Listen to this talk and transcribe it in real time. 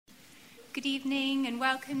Good evening and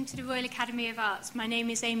welcome to the Royal Academy of Arts. My name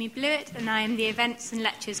is Amy Blewett and I am the Events and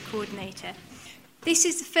Lectures Coordinator. This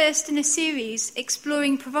is the first in a series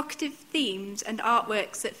exploring provocative themes and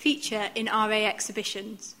artworks that feature in RA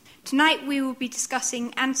exhibitions. Tonight we will be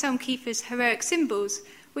discussing Anselm Kiefer's Heroic Symbols,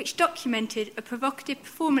 which documented a provocative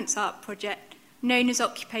performance art project known as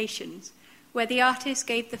Occupations, where the artist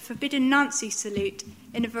gave the forbidden Nazi salute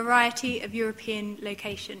in a variety of European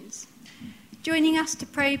locations. Joining us to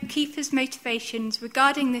probe Kiefer's motivations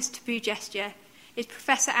regarding this taboo gesture is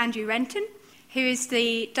Professor Andrew Renton, who is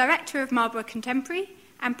the Director of Marlborough Contemporary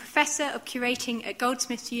and Professor of Curating at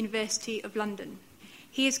Goldsmiths University of London.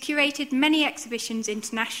 He has curated many exhibitions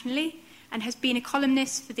internationally and has been a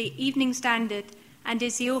columnist for the Evening Standard and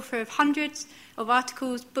is the author of hundreds of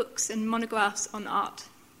articles, books and monographs on art.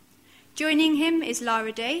 Joining him is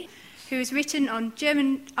Lara Day, who has written on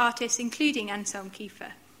German artists including Anselm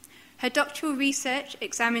Kiefer. Her doctoral research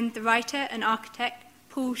examined the writer and architect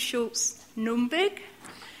Paul Schultz-Naumburg,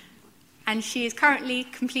 and she is currently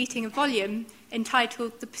completing a volume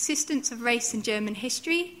entitled The Persistence of Race in German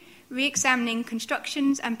History, re-examining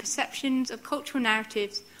constructions and perceptions of cultural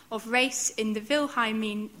narratives of race in the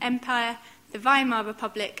Wilhelmine Empire, the Weimar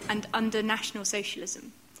Republic, and under National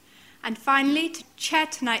Socialism. And finally, to chair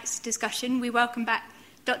tonight's discussion, we welcome back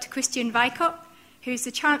Dr. Christian Weikop, who is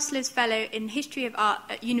the Chancellor's Fellow in History of Art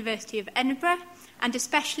at University of Edinburgh and a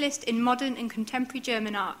specialist in modern and contemporary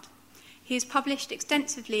German art. He has published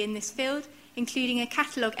extensively in this field, including a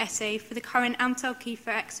catalogue essay for the current Anselm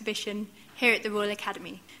Kiefer exhibition here at the Royal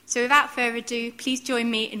Academy. So without further ado, please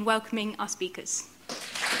join me in welcoming our speakers.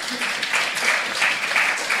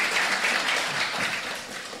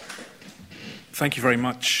 Thank you very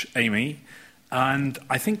much, Amy. And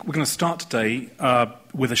I think we're going to start today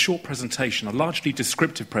with a short presentation, a largely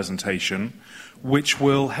descriptive presentation, which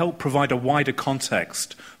will help provide a wider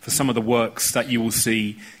context for some of the works that you will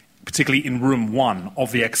see, particularly in room 1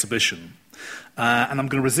 of the exhibition. And I'm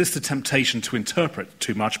going to resist the temptation to interpret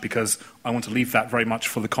too much because I want to leave that very much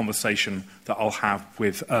for the conversation that I'll have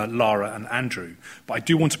with Lara and Andrew. But I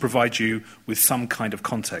do want to provide you with some kind of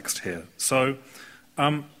context here. So,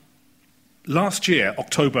 last year,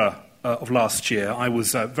 October of last year, I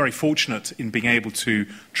was very fortunate in being able to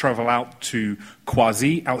travel out to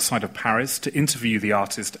Choisy, outside of Paris, to interview the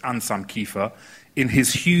artist Anselm Kiefer in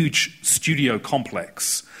his huge studio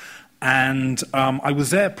complex. And I was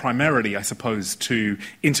there primarily, I suppose, to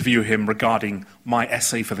interview him regarding my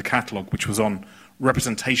essay for the catalogue, which was on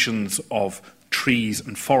representations of trees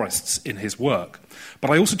and forests in his work. But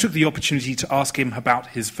I also took the opportunity to ask him about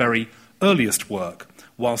his very earliest work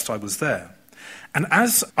whilst I was there. And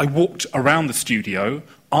as I walked around the studio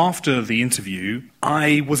after the interview,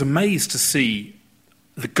 I was amazed to see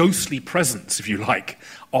the ghostly presence, if you like,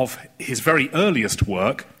 of his very earliest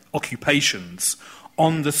work, Occupations,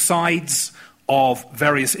 on the sides of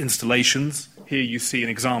various installations. Here you see an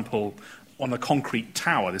example on a concrete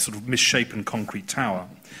tower, this sort of misshapen concrete tower.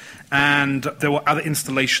 And there were other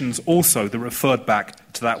installations also that referred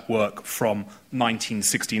back to that work from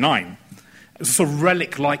 1969. It was a sort of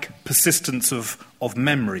relic-like persistence of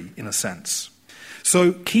memory, in a sense.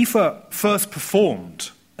 So Kiefer first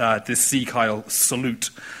performed this Siegheil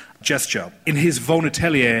salute gesture in his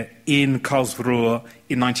Wohnatelier in Karlsruhe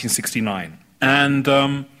in 1969. And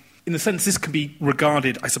in a sense, this can be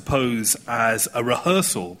regarded, I suppose, as a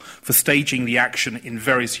rehearsal for staging the action in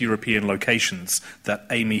various European locations that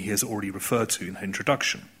Amy has already referred to in her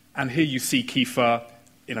introduction. And here you see Kiefer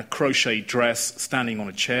in a crochet dress standing on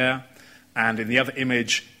a chair. And in the other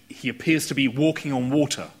image, he appears to be walking on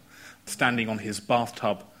water, standing on his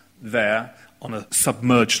bathtub there, on a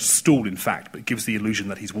submerged stool, in fact, but it gives the illusion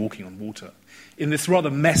that he's walking on water, in this rather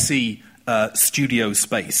messy studio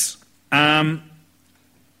space.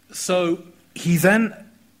 So he then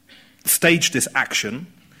staged this action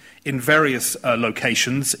in various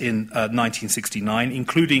locations in 1969,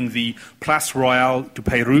 including the Place Royale du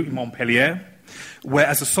Pérou in Montpellier, where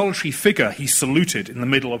as a solitary figure he saluted in the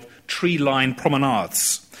middle of tree-lined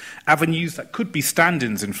promenades, avenues that could be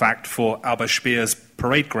stand-ins, in fact, for Albert Speer's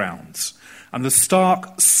parade grounds, and the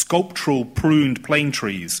stark, sculptural pruned plane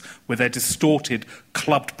trees with their distorted,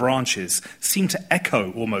 clubbed branches seem to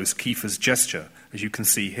echo almost Kiefer's gesture, as you can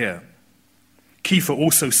see here. Kiefer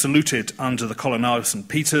also saluted under the colonnade of St.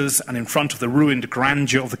 Peter's and in front of the ruined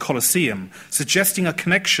grandeur of the Colosseum, suggesting a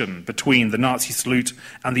connection between the Nazi salute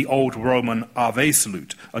and the old Roman Ave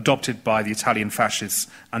salute, adopted by the Italian fascists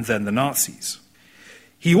and then the Nazis.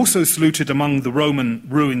 He also saluted among the Roman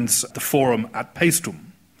ruins the Forum at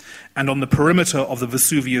Paestum and on the perimeter of the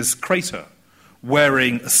Vesuvius crater,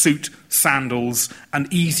 wearing a suit, sandals,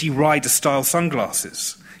 and easy rider-style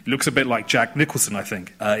sunglasses. He looks a bit like Jack Nicholson, I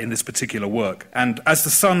think, in this particular work. And as the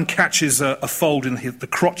sun catches a fold in the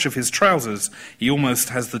crotch of his trousers, he almost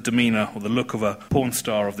has the demeanour or the look of a porn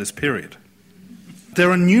star of this period. There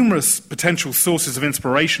are numerous potential sources of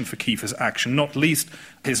inspiration for Kiefer's action, not least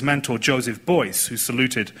his mentor Joseph Beuys, who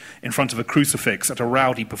saluted in front of a crucifix at a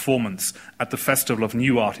rowdy performance at the Festival of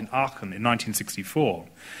New Art in Aachen in 1964.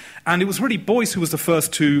 And it was really Beuys who was the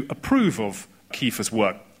first to approve of Kiefer's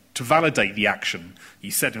work, to validate the action.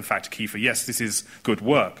 He said, in fact, to Kiefer, yes, this is good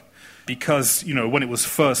work. Because, when it was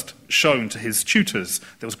first shown to his tutors,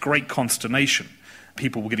 there was great consternation.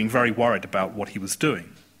 People were getting very worried about what he was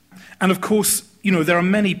doing. And of course, there are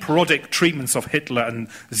many parodic treatments of Hitler and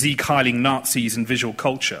Sieg-heiling Nazis in visual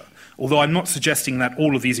culture, although I'm not suggesting that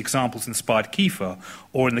all of these examples inspired Kiefer,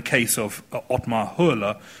 or in the case of Ottmar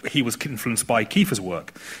Höhler, he was influenced by Kiefer's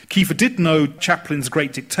work. Kiefer did know Chaplin's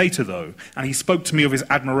Great Dictator, though, and he spoke to me of his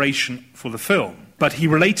admiration for the film. But he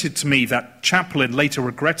related to me that Chaplin later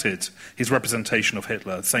regretted his representation of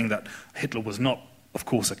Hitler, saying that Hitler was not, of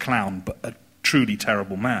course, a clown, but a truly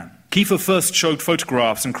terrible man. Kiefer first showed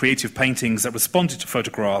photographs and creative paintings that responded to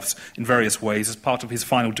photographs in various ways as part of his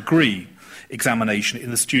final degree examination in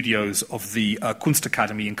the studios of the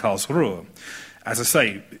Kunstakademie in Karlsruhe. As I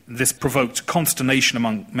say, this provoked consternation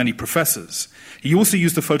among many professors. He also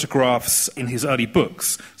used the photographs in his early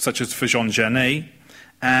books, such as For Jean Genet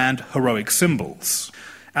and Heroic Symbols.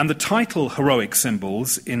 And the title Heroic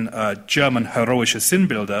Symbols, in German Heroische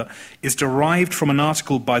Sinnbilder, is derived from an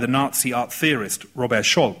article by the Nazi art theorist Robert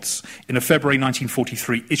Scholz in a February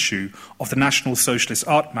 1943 issue of the National Socialist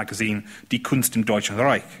art magazine Die Kunst im Deutschen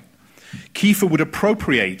Reich. Kiefer would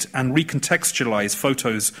appropriate and recontextualize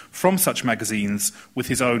photos from such magazines with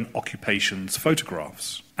his own occupation's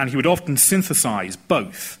photographs. And he would often synthesize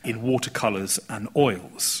both in watercolors and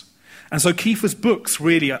oils. And so Kiefer's books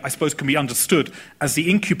really, I suppose, can be understood as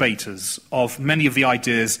the incubators of many of the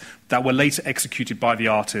ideas that were later executed by the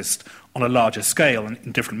artist on a larger scale and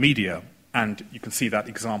in different media. And you can see that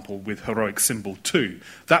example with Heroic Symbol 2.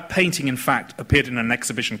 That painting, in fact, appeared in an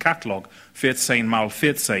exhibition catalogue, 14 mal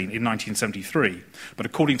 14, in 1973. But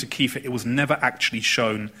according to Kiefer, it was never actually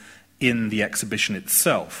shown in the exhibition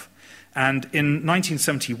itself. And in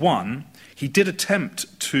 1971, he did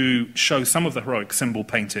attempt to show some of the Heroic Symbol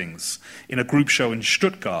paintings in a group show in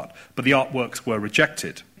Stuttgart, but the artworks were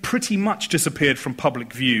rejected. Pretty much disappeared from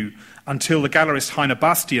public view until the gallerist Heiner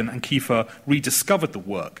Bastian and Kiefer rediscovered the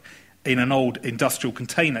work in an old industrial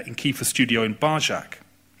container in Kiefer's studio in Barjac.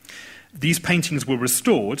 These paintings were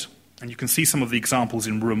restored, and you can see some of the examples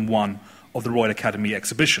in Room 1 of the Royal Academy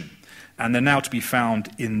exhibition, and they're now to be found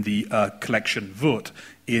in the collection Würth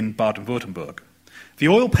in Baden-Württemberg. The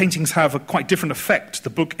oil paintings have a quite different effect to the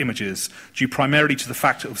book images, due primarily to the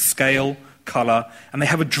factor of scale, colour, and they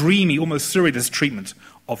have a dreamy, almost surrealist treatment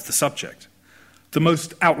of the subject. The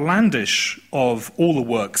most outlandish of all the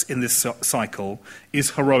works in this cycle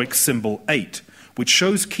is Heroic Symbol 8, which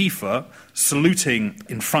shows Kiefer saluting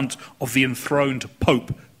in front of the enthroned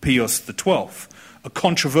Pope Pius XII, a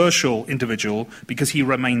controversial individual because he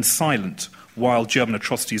remained silent while German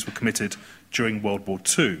atrocities were committed during World War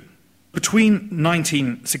II. Between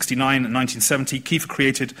 1969 and 1970, Kiefer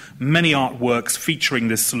created many artworks featuring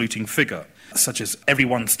this saluting figure, such as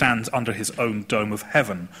Everyone Stands Under His Own Dome of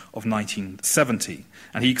Heaven of 1970.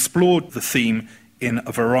 And he explored the theme in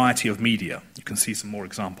a variety of media. You can see some more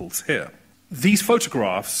examples here. These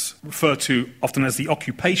photographs, referred to often as the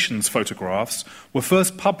occupations photographs, were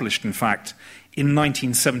first published, in fact, in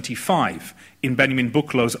 1975 in Benjamin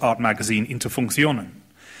Bucklow's art magazine Interfunktionen.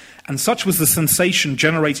 And such was the sensation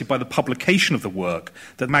generated by the publication of the work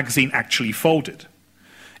that the magazine actually folded.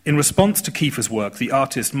 In response to Kiefer's work, the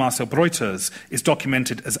artist Marcel Breuters is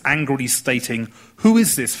documented as angrily stating, "Who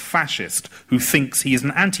is this fascist who thinks he is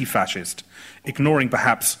an anti-fascist?" ignoring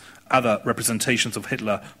perhaps other representations of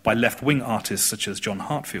Hitler by left-wing artists such as John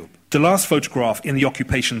Hartfield. The last photograph in the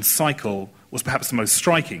occupation cycle was perhaps the most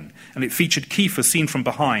striking, and it featured Kiefer seen from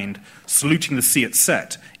behind, saluting the sea at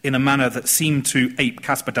set in a manner that seemed to ape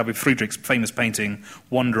Caspar David Friedrich's famous painting,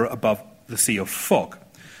 Wanderer Above the Sea of Fog,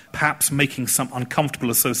 perhaps making some uncomfortable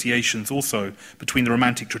associations also between the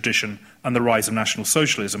Romantic tradition and the rise of National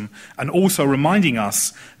Socialism, and also reminding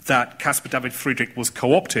us that Caspar David Friedrich was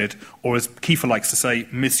co-opted, or as Kiefer likes to say,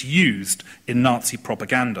 misused in Nazi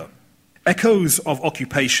propaganda. Echoes of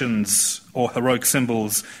occupations or heroic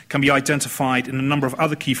symbols can be identified in a number of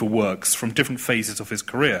other Kiefer works from different phases of his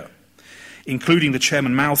career, including the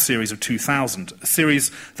Chairman Mao series of 2000, a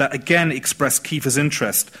series that again expressed Kiefer's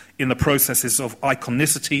interest in the processes of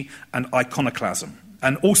iconicity and iconoclasm.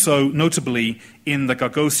 and also notably in the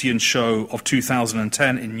Gagosian show of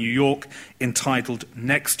 2010 in New York entitled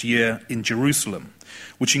Next Year in Jerusalem,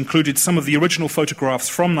 which included some of the original photographs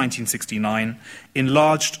from 1969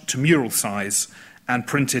 enlarged to mural size and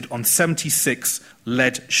printed on 76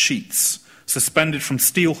 lead sheets, suspended from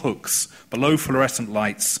steel hooks below fluorescent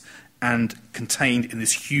lights and contained in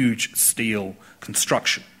this huge steel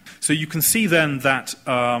construction. So you can see then that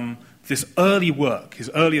this early work, his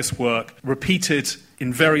earliest work, repeated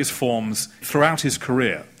in various forms throughout his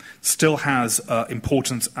career, still has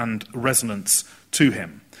importance and resonance to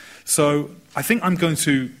him. So I think I'm going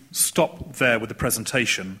to stop there with the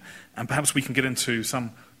presentation, and perhaps we can get into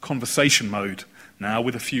some conversation mode now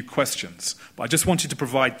with a few questions. But I just wanted to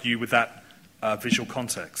provide you with that visual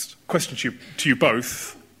context. Question to you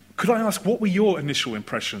both. Could I ask, what were your initial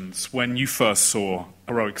impressions when you first saw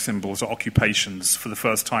heroic symbols or occupations for the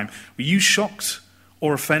first time? Were you shocked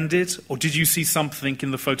or offended, or did you see something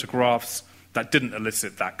in the photographs that didn't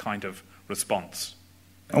elicit that kind of response?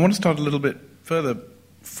 I want to start a little bit further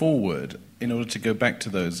forward in order to go back to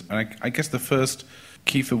those. And I guess the first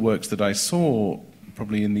Kiefer works that I saw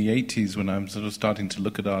probably in the 80s when I'm sort of starting to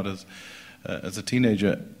look at art as a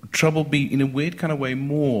teenager, troubled me in a weird kind of way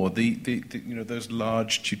more. The those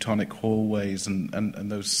large Teutonic hallways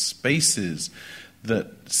and those spaces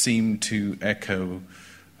that seem to echo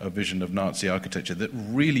a vision of Nazi architecture that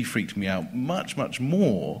really freaked me out much, much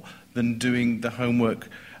more than doing the homework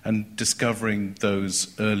and discovering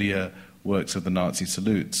those earlier works of the Nazi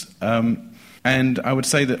salutes. And I would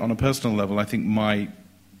say that on a personal level, I think my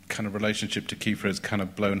kind of relationship to Kiefer has kind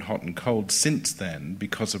of blown hot and cold since then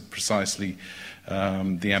because of precisely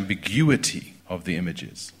the ambiguity of the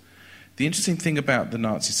images. The interesting thing about the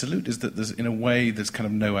Nazi salute is that in a way there's kind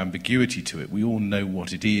of no ambiguity to it. We all know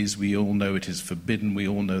what it is. We all know it is forbidden. We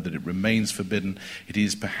all know that it remains forbidden. It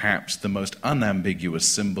is perhaps the most unambiguous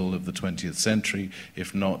symbol of the 20th century,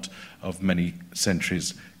 if not of many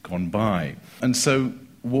centuries gone by. And so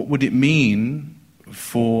what would it mean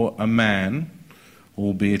for a man,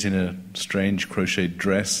 albeit in a strange crocheted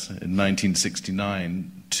dress in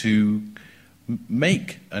 1969, to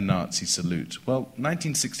make a Nazi salute? Well,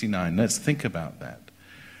 1969, let's think about that.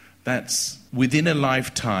 That's within a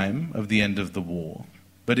lifetime of the end of the war,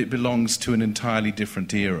 but it belongs to an entirely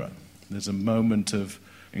different era. There's a moment of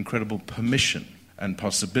incredible permission and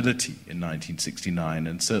possibility in 1969,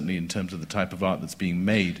 and certainly in terms of the type of art that's being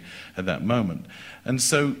made at that moment. And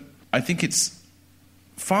so I think it's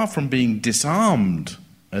far from being disarmed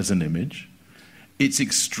as an image, it's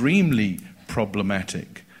extremely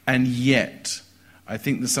problematic. And yet, I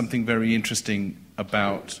think there's something very interesting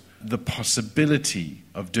about the possibility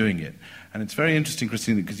of doing it. And it's very interesting,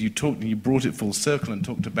 Christina, because you brought it full circle and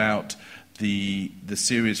talked about the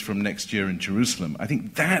series from Next Year in Jerusalem. I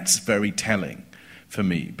think that's very telling for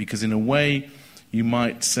me, because in a way, you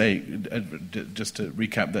might say, just to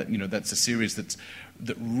recap, that that's a series that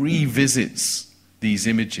revisits these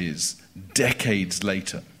images decades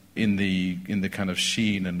later in the kind of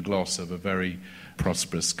sheen and gloss of a very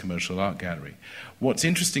prosperous commercial art gallery. What's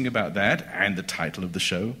interesting about that, and the title of the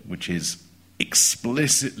show, which is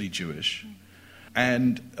explicitly Jewish,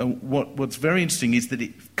 and what's very interesting is that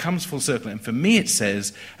it comes full circle, and for me it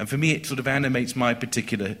says, and for me it sort of animates my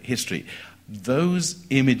particular history. Those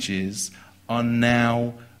images are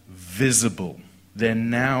now visible. They're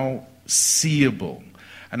now seeable.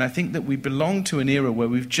 And I think that we belong to an era where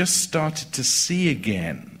we've just started to see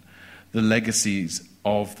again the legacies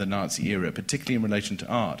of the Nazi era, particularly in relation to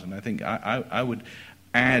art. And I think I would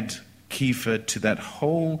add Kiefer to that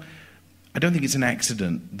whole. I don't think it's an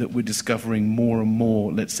accident that we're discovering more and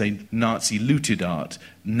more, let's say, Nazi looted art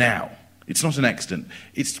now. It's not an accident.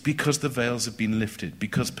 It's because the veils have been lifted,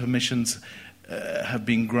 because permissions have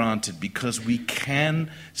been granted, because we can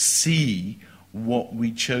see what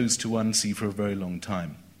we chose to unsee for a very long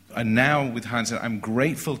time. And now, with hindsight, I'm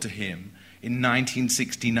grateful to him in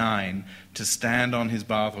 1969 to stand on his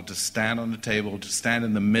bath or to stand on the table, to stand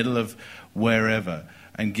in the middle of wherever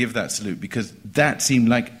and give that salute, because that seemed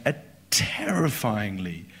like a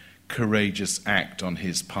terrifyingly courageous act on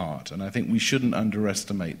his part. And I think we shouldn't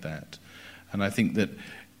underestimate that. And I think that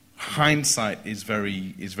hindsight is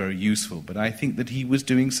very useful, but I think that he was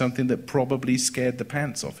doing something that probably scared the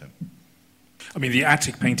pants off him. I mean, the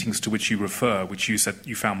attic paintings to which you refer, which you said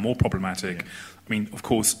you found more problematic, yeah. I mean, of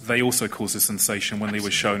course, they also caused a sensation when they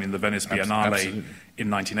were shown in the Venice Biennale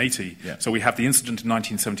in 1980. Yeah. So we have the incident in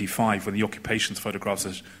 1975 when the occupations photographs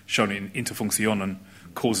are shown in Interfunktionen,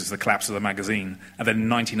 causes the collapse of the magazine. And then in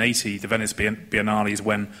 1980, the Venice Biennale is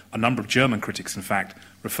when a number of German critics, in fact,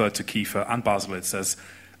 referred to Kiefer and Baselitz as,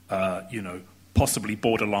 possibly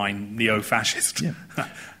borderline neo-fascist. Yeah.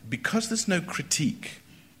 Because there's no critique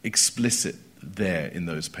explicit there in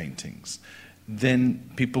those paintings, then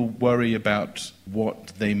people worry about what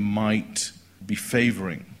they might be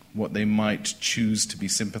favouring, what they might choose to be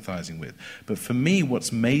sympathizing with. But for me,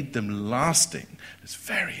 what's made them lasting, it's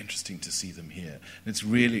very interesting to see them here, and it's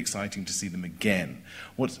really exciting to see them again.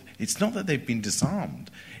 It's not that they've been disarmed,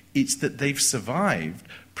 it's that they've survived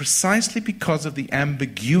precisely because of the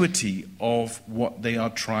ambiguity of what they are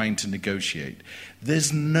trying to negotiate.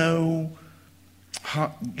 There's no...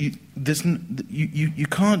 You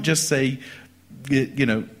can't just say,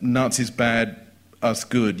 Nazis bad, us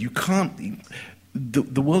good. You can't...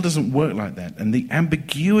 The world doesn't work like that. And the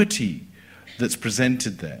ambiguity that's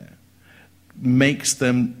presented there makes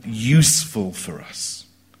them useful for us,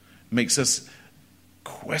 makes us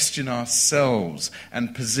question ourselves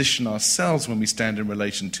and position ourselves when we stand in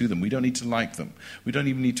relation to them. We don't need to like them. We don't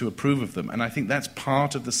even need to approve of them. And I think that's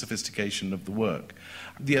part of the sophistication of the work.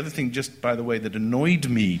 The other thing, just by the way, that annoyed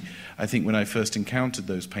me, I think, when I first encountered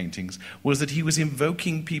those paintings, was that he was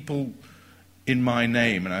invoking people in my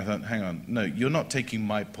name. And I thought, hang on, no, you're not taking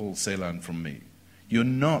my Paul Celan from me. You're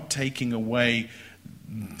not taking away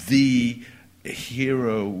the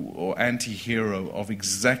hero or anti-hero of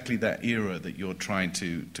exactly that era that you're trying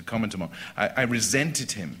to comment on. I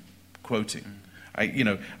resented him quoting.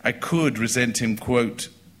 I could resent him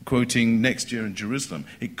quoting Next Year in Jerusalem.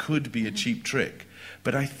 It could be a cheap trick.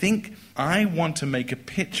 But I think I want to make a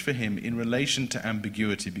pitch for him in relation to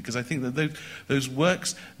ambiguity, because I think that those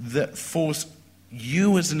works that force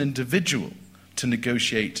you as an individual to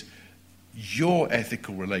negotiate your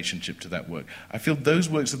ethical relationship to that work. I feel those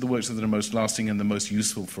works are the works that are most lasting and the most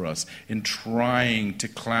useful for us in trying to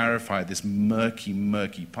clarify this murky,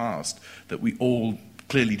 murky past that we all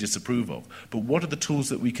clearly disapprove of. But what are the tools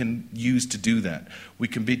that we can use to do that? We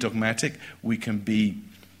can be dogmatic, we can be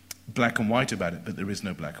black and white about it, but there is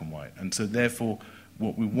no black and white. And so therefore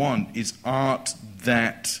what we want is art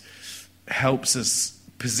that helps us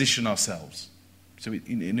position ourselves. So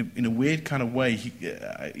in a weird kind of way,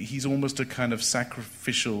 he's almost a kind of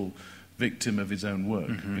sacrificial victim of his own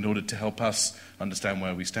work in order to help us understand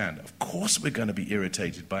where we stand. Of course we're going to be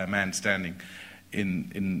irritated by a man standing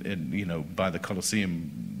by the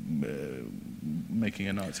Colosseum making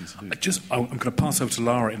a Nazi salute. I'm going to pass over to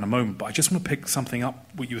Lara in a moment, but I just want to pick something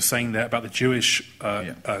up, what you were saying there about the Jewish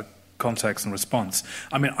context and response.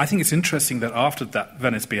 I mean, I think it's interesting that after that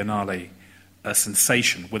Venice Biennale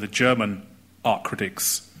sensation, where the German art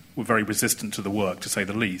critics were very resistant to the work, to say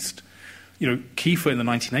the least, Kiefer in the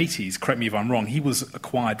 1980s, correct me if I'm wrong, he was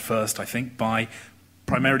acquired first, I think, by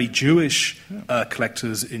primarily Jewish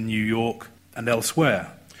collectors in New York and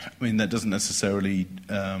elsewhere. I mean, that doesn't necessarily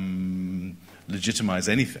legitimize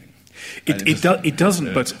anything. It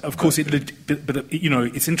doesn't, but of course,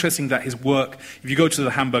 it's interesting that his work, if you go to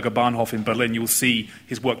the Hamburger Bahnhof in Berlin, you'll see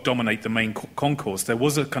his work dominate the main concourse. There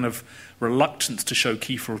was a kind of reluctance to show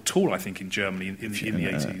Kiefer at all, I think, in Germany in the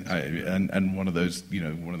 80s. And one of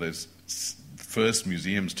those first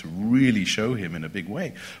museums to really show him in a big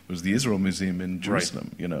way was the Israel Museum in Jerusalem.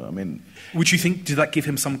 Right. Would you think, did that give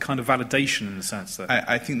him some kind of validation in the sense that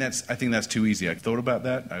I think that's too easy. I've thought about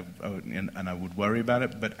that, and I would worry about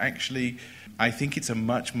it. But actually, I think it's a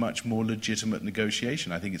much, much more legitimate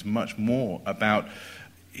negotiation. I think it's much more about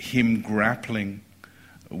him grappling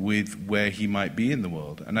with where he might be in the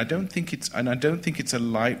world. And I don't think it's a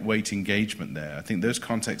lightweight engagement there. I think those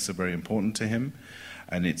contexts are very important to him.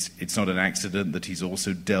 And it's not an accident that he's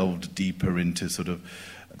also delved deeper into sort of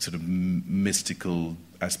mystical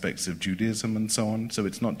aspects of Judaism and so on. So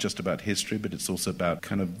it's not just about history, but it's also about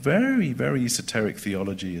kind of very, very esoteric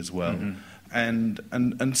theology as well. Mm-hmm.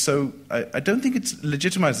 And so I don't think it's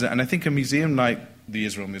legitimized that. And I think a museum like the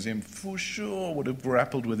Israel Museum for sure would have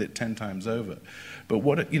grappled with it 10 times over. But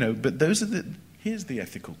here's the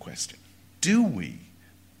ethical question. Do we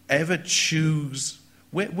ever choose...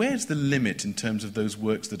 Where's the limit in terms of those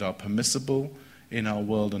works that are permissible in our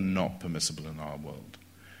world and not permissible in our world?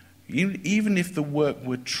 Even if the work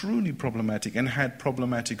were truly problematic and had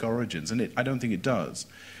problematic origins, and I don't think it does,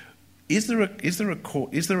 is there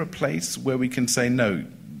a place where we can say no,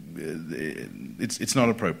 it's not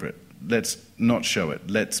appropriate? Let's not show it.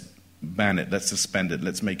 Let's ban it. Let's suspend it.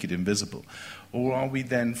 Let's make it invisible. Or are we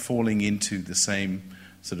then falling into the same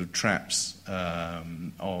sort of traps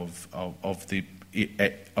of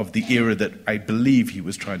the era that I believe he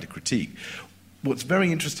was trying to critique? What's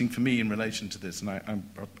very interesting for me in relation to this, and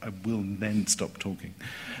I will then stop talking,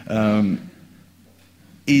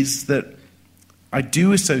 is that I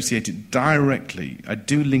do associate it directly, I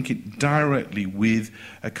do link it directly with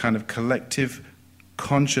a kind of collective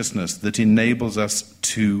consciousness that enables us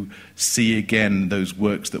to see again those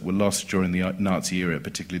works that were lost during the Nazi era,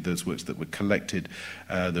 particularly those works that were collected,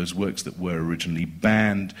 those works that were originally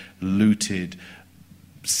banned, looted,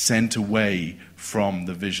 sent away from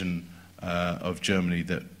the vision of Germany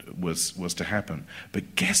that was to happen.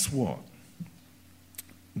 But guess what?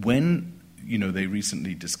 When they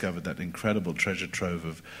recently discovered that incredible treasure trove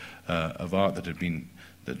of art that had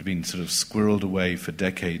been sort of squirreled away for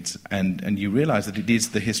decades, and you realize that it is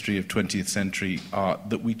the history of 20th century art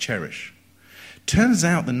that we cherish. Turns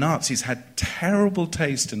out the Nazis had terrible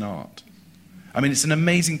taste in art. I mean, it's an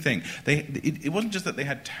amazing thing. It wasn't just that they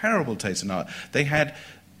had terrible taste in art, they had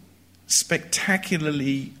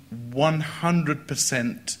spectacularly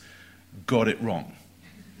 100% got it wrong.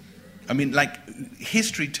 I mean,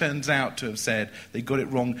 history turns out to have said they got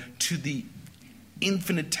it wrong to the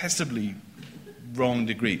infinitesimally wrong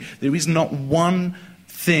degree. There is not one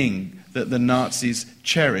thing that the Nazis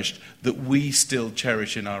cherished that we still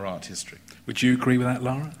cherish in our art history. Would you agree with that,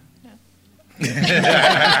 Lara? No.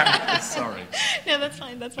 Sorry. No, that's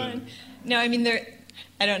fine. That's fine. No, I mean,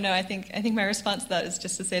 I don't know. I think my response to that is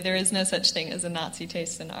just to say there is no such thing as a Nazi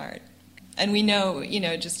taste in art, and we know,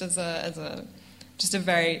 just as a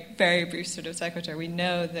very, very brief sort of sequitur, we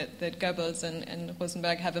know that Goebbels and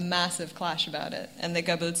Rosenberg have a massive clash about it, and that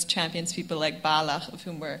Goebbels champions people like Barlach, of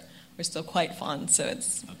whom we're still quite fond. So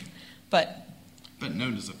it's, okay. but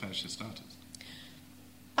known as a fascist artist.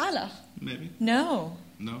 Barlach? Maybe. No.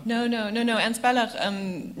 Ernst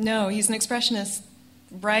Barlach. No, he's an expressionist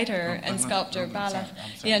writer and sculptor. Barlach.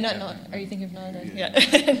 Yeah, not. Are you thinking of Naldo?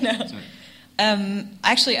 Yeah. No.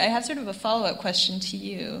 Actually, I have sort of a follow-up question to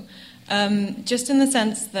you. Just in the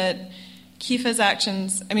sense that Kiefer's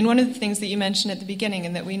actions, I mean, one of the things that you mentioned at the beginning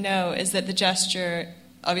and that we know is that the gesture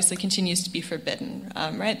obviously continues to be forbidden,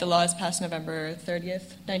 right? The law is passed November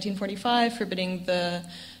 30th, 1945, forbidding the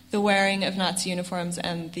wearing of Nazi uniforms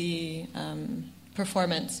and the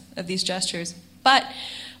performance of these gestures. But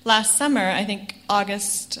last summer, I think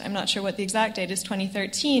August, I'm not sure what the exact date is,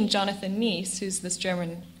 2013, Jonathan Mies, who's this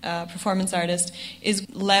German performance artist, is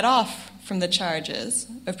let off from the charges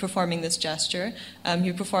of performing this gesture.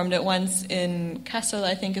 He performed it once in Kassel,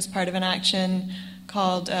 I think, as part of an action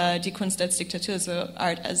called Die Kunst als Diktatur, so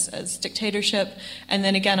art as dictatorship, and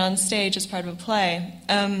then again on stage as part of a play.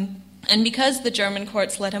 And because the German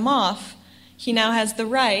courts let him off, he now has the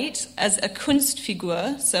right, as a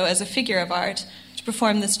Kunstfigur, so as a figure of art, to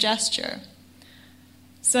perform this gesture.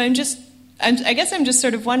 So I guess I'm just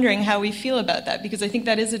sort of wondering how we feel about that, because I think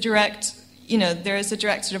that is a direct, there is a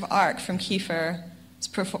direct sort of arc from Kiefer's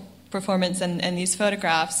performance and these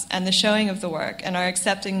photographs and the showing of the work, and are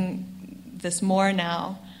accepting this more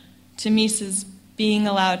now to Mies's being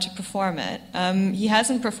allowed to perform it. He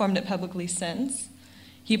hasn't performed it publicly since.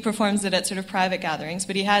 He performs it at sort of private gatherings,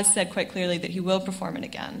 but he has said quite clearly that he will perform it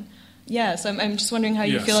again. Yeah, so I'm just wondering how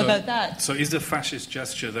you feel about that. So is the fascist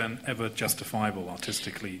gesture then ever justifiable,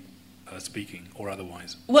 artistically speaking, or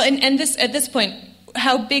otherwise? Well, and this at this point,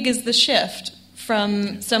 how big is the shift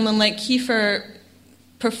from someone like Kiefer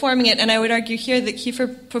performing it? And I would argue here that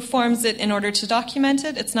Kiefer performs it in order to document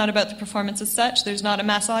it. It's not about the performance as such. There's not a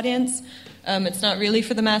mass audience. It's not really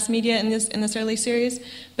for the mass media in this early series.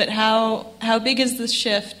 But how big is the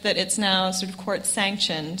shift that it's now sort of court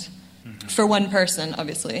sanctioned for one person,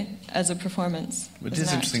 obviously, as a performance? It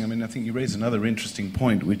is interesting. I mean, I think you raise another interesting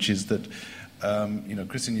point, which is that,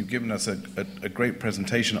 Christian, you've given us a great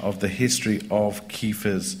presentation of the history of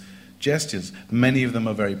Kiefer's gestures. Many of them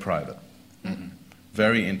are very private,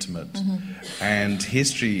 very intimate. And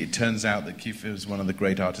history, it turns out that Kiefer is one of the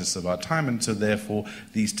great artists of our time, and so therefore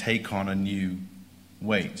these take on a new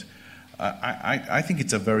weight. I think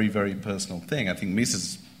it's a very, very personal thing. I think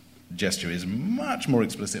Mies's gesture is much more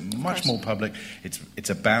explicit, much more public. It's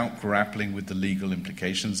about grappling with the legal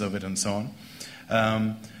implications of it and so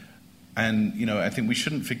on. And I think we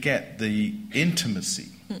shouldn't forget the intimacy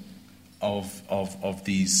of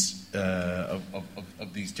these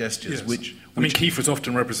gestures. Yes. Which I mean, Kiefer's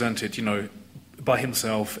often represented, by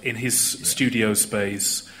himself in his studio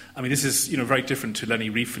space. I mean, this is very different to Leni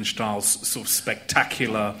Riefenstahl's sort of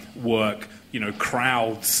spectacular work.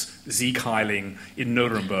 Crowds Sieg-heiling in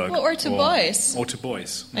Nuremberg. Well, or to Beuys. Or to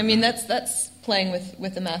Beuys. I mean, that's playing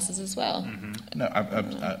with the masses as well. No,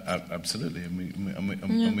 absolutely,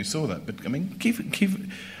 and we saw that. But I mean,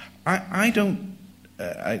 Kiefer, I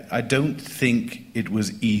don't think it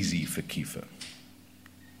was easy for Kiefer,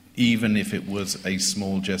 even if it was a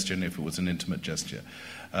small gesture and if it was an intimate gesture.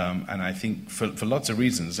 And I think for lots of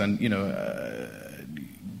reasons, and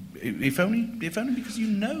if only because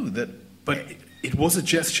that. But It was a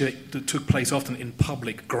gesture that took place often in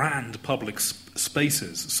public, grand public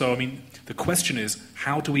spaces. So, I mean, the question is,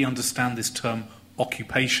 how do we understand this term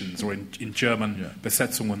occupations, or in German,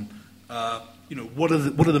 Besetzungen? What are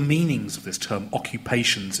the meanings of this term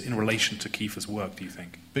occupations in relation to Kiefer's work, do you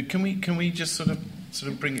think? But can we just sort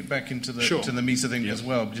of bring it back into the to the Mises thing as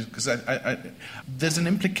well? Because there's an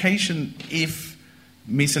implication if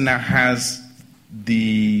Mises now has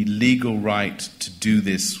the legal right to do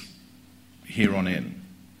this here on in,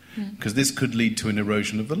 because this could lead to an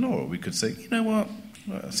erosion of the law. We could say, you know what,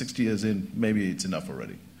 60 years in, maybe it's enough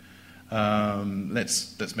already.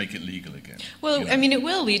 Let's make it legal again. Well, I mean, it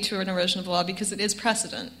will lead to an erosion of the law because it is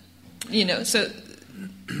precedent. So.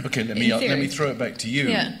 Okay, let me throw it back to you.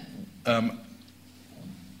 Yeah.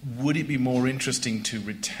 Would it be more interesting to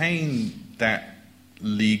retain that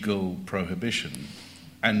legal prohibition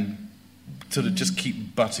and sort of just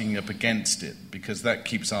keep butting up against it, because that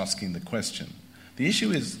keeps asking the question? The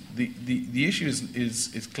issue is the issue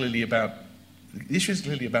is clearly about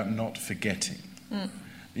not forgetting.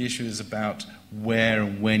 The issue is about where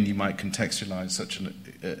and when you might contextualize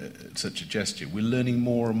such a gesture. We're learning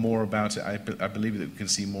more and more about it. I believe that we can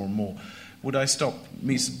see more and more. Would I stop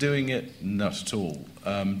Mises doing it? Not at all.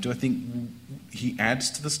 Do I think he adds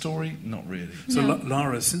to the story? Not really. So,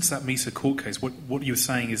 Lara, since that Mises court case, what you're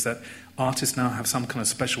saying is that artists now have some kind of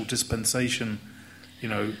special dispensation.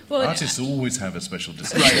 Well, artists always have a special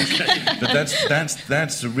dispensation, but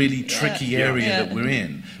that's a really tricky area that we're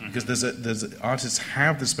in, because artists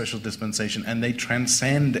have the special dispensation and they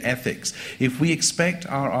transcend ethics. If we expect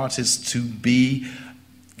our artists to be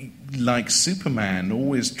like Superman,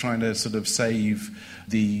 always trying to sort of save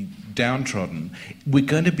the downtrodden, we're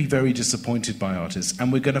going to be very disappointed by artists,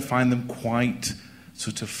 and we're going to find them quite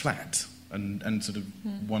sort of flat and sort of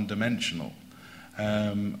one-dimensional.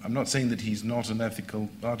 I'm not saying that he's not an ethical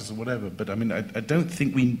artist or whatever, but I mean, I don't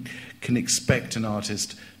think we can expect an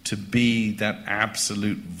artist to be that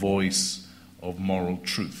absolute voice of moral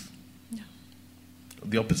truth. No.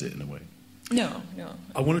 The opposite, in a way. No.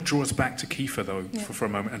 I want to draw us back to Kiefer, though, for a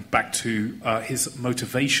moment, and back to his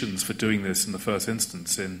motivations for doing this in the first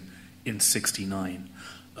instance in 1969.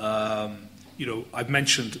 I've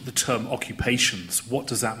mentioned the term occupations. What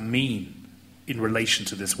does that mean in relation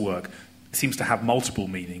to this work? It seems to have multiple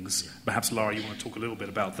meanings. Perhaps, Lara, you want to talk a little bit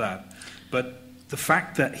about that. But the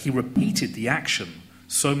fact that he repeated the action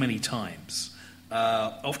so many times,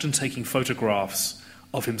 often taking photographs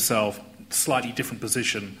of himself, slightly different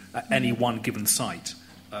position at any one given site.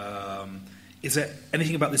 Is there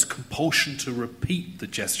anything about this compulsion to repeat the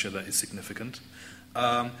gesture that is significant?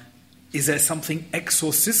 Is there something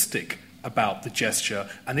exorcistic about the gesture?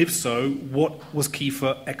 And if so, what was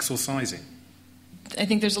Kiefer exorcising? I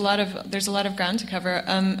think there's a lot of ground to cover.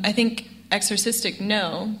 I think exorcistic,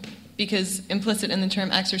 no, because implicit in the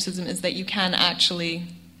term exorcism is that you can actually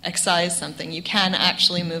excise something, you can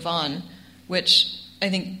actually move on, which I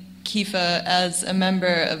think Kiefer, as a member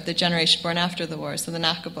of the generation born after the war, so the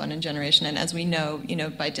Nachgeboren generation, and as we know,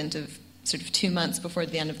 by dint of sort of 2 months before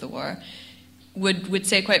the end of the war, would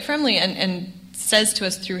say quite firmly and says to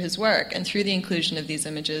us through his work and through the inclusion of these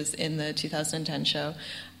images in the 2010 show,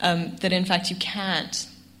 that in fact you can't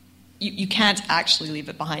actually leave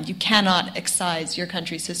it behind. You cannot excise your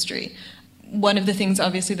country's history. One of the things,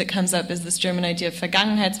 obviously, that comes up is this German idea of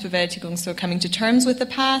Vergangenheitsbewältigung, so coming to terms with the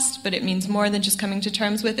past, but it means more than just coming to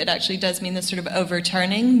terms with. It actually does mean this sort of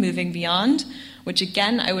overturning, moving beyond, which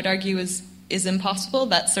again, I would argue is impossible.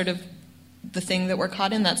 That's sort of the thing that we're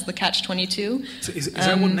caught in. That's the catch-22. So is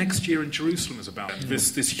that what Next Year in Jerusalem is about?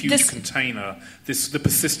 This huge container, the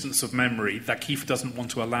persistence of memory that Kiefer doesn't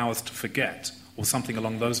want to allow us to forget, or something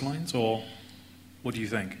along those lines? Or what do you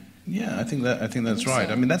think? Yeah, I think that's right.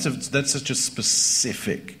 So. I mean, that's such a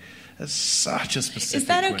specific. Is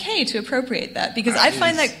that okay to appropriate that? Because I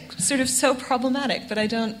find that sort of so problematic, but I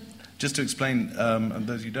don't. Just to explain, and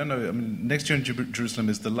those who don't know, I mean, Next Year in Jerusalem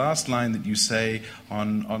is the last line that you say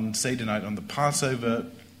on Seder night, on the Passover,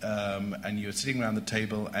 and you're sitting around the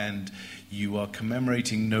table and you are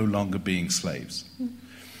commemorating no longer being slaves.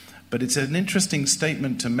 But it's an interesting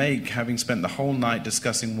statement to make, having spent the whole night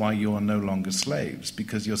discussing why you are no longer slaves,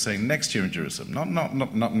 because you're saying next year in Jerusalem,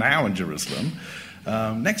 not now in Jerusalem,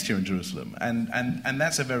 next year in Jerusalem, and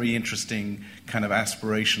that's a very interesting kind of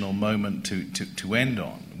aspirational moment to end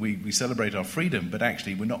on. We celebrate our freedom, but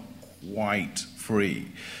actually we're not quite free.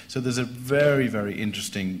 So there's a very, very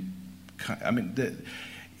interesting. I mean,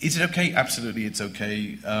 is it okay? Absolutely, it's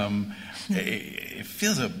okay. It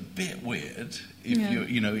feels a bit weird if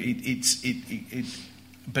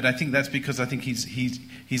But I think that's because I think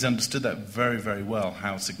he's understood that very, very well,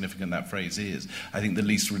 how significant that phrase is. I think the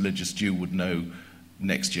least religious Jew would know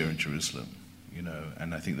next year in Jerusalem,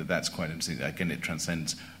 and I think that's quite interesting. Again, it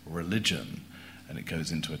transcends religion, and it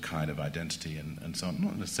goes into a kind of identity and so on.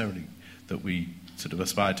 Not necessarily that we sort of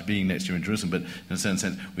aspire to being next year in Jerusalem, but in a certain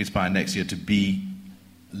sense, we aspire next year to be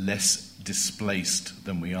less displaced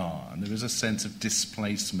than we are. And there is a sense of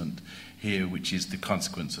displacement here, which is the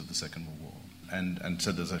consequence of the Second World War. And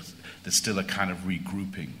so there's still a kind of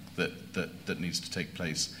regrouping that needs to take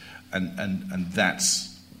place, and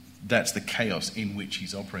that's the chaos in which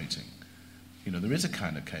he's operating. There is a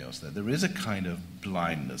kind of chaos there. There is a kind of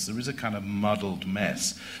blindness. There is a kind of muddled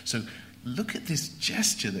mess. So look at this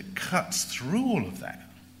gesture that cuts through all of that,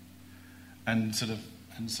 and sort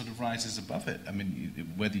of rises above it. I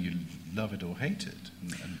mean, whether you love it or hate it.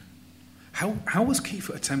 How was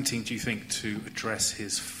Kiefer attempting, do you think, to address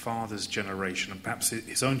his father's generation and perhaps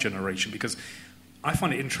his own generation? Because I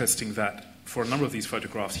find it interesting that for a number of these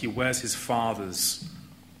photographs, he wears his father's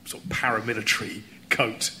sort of paramilitary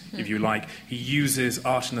coat, if you like. He uses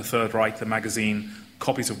Arch in the Third Reich, the magazine,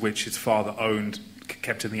 copies of which his father owned,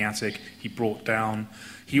 kept in the attic, he brought down.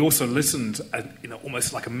 He also listened,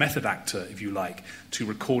 almost like a method actor, if you like, to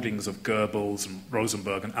recordings of Goebbels and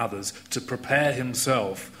Rosenberg and others to prepare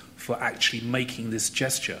himself for actually making this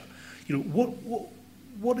gesture.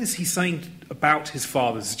 What is he saying about his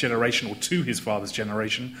father's generation or to his father's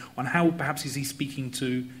generation, and how perhaps is he speaking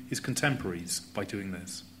to his contemporaries by doing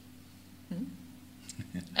this?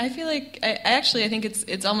 I feel like I think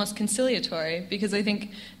it's almost conciliatory, because I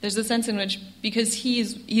think there's a sense in which, because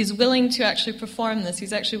he's willing to actually perform this,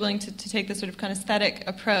 he's actually willing to take this sort of kind of aesthetic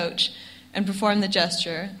approach and perform the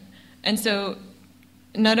gesture. And so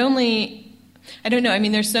not only, I don't know, I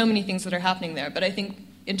mean, there's so many things that are happening there, but I think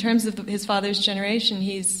in terms of his father's generation,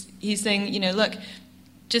 he's saying, look,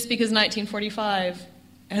 just because 1945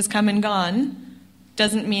 has come and gone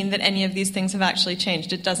doesn't mean that any of these things have actually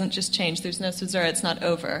changed. It doesn't just change. There's no caesura. It's not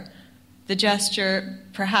over. The gesture,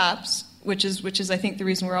 perhaps, which is I think the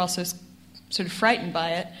reason we're also sort of frightened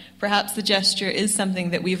by it, perhaps the gesture is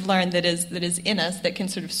something that we've learned that is in us, that can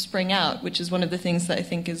sort of spring out, which is one of the things that I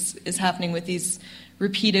think is happening with these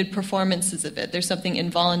repeated performances of it. There's something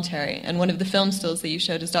involuntary. And one of the film stills that you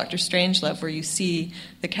showed is Dr. Strangelove, where you see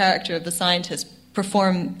the character of the scientist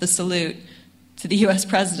perform the salute to the U.S.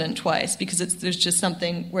 president twice, because there's just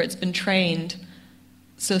something where it's been trained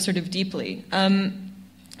so sort of deeply.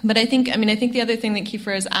 But I think the other thing that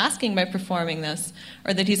Kiefer is asking by performing this,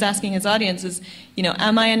 or that he's asking his audience, is,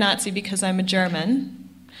 am I a Nazi because I'm a German?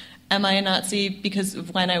 Am I a Nazi because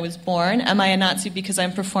of when I was born? Am I a Nazi because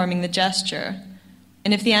I'm performing the gesture?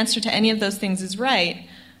 And if the answer to any of those things is right,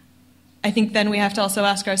 I think then we have to also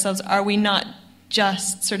ask ourselves, are we not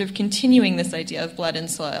just sort of continuing this idea of blood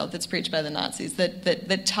and soil that's preached by the Nazis,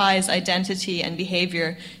 that ties identity and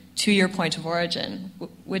behavior to your point of origin,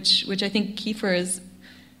 which I think Kiefer is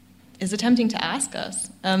attempting to ask us.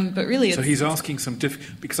 But really, so he's asking some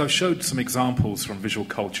because I've showed some examples from visual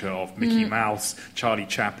culture of Mickey Mouse, Charlie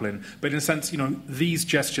Chaplin, but in a sense, these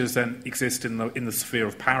gestures then exist in the sphere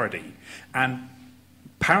of parody, and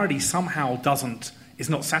parody somehow is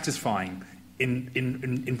not satisfying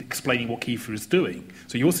in explaining what Kiefer is doing.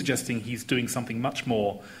 So you're suggesting he's doing something much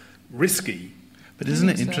more risky. But isn't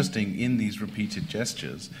it interesting, in these repeated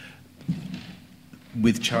gestures,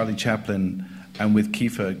 with Charlie Chaplin and with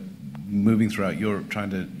Kiefer moving throughout Europe,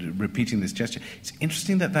 repeating this gesture, it's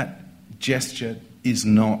interesting that gesture is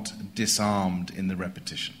not disarmed in the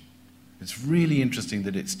repetition. It's really interesting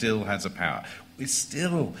that it still has a power. We're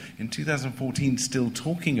still, in 2014, still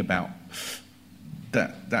talking about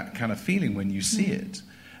that kind of feeling when you see it.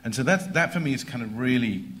 And so that for me is kind of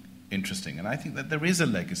really interesting. And I think that there is a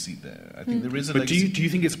legacy there. I think there is a legacy. But do you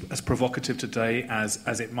think it's as provocative today as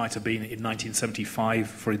it might have been in 1975,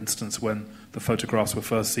 for instance, when the photographs were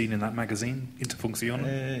first seen in that magazine,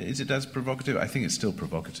 Interfunktion? Is it as provocative? I think it's still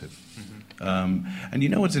provocative. And you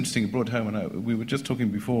know what's interesting? It brought home, and we were just talking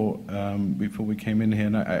before we came in here,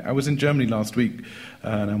 and I was in Germany last week,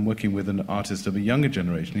 and I'm working with an artist of a younger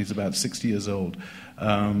generation. He's about 60 years old,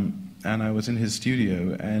 and I was in his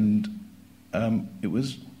studio, and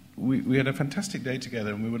we had a fantastic day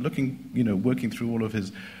together, and we were working through all of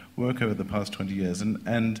his work over the past 20 years,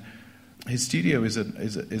 and his studio is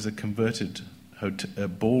a converted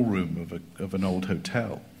ballroom of an old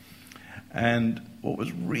hotel. And what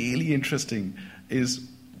was really interesting is,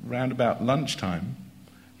 round about lunchtime,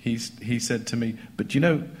 he said to me, but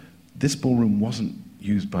this ballroom wasn't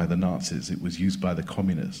used by the Nazis, it was used by the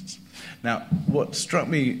communists. Now, what struck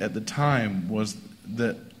me at the time was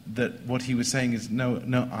that that what he was saying is, no,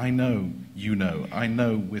 I know you know. I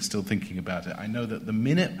know we're still thinking about it. I know that the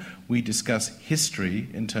minute we discuss history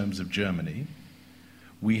in terms of Germany,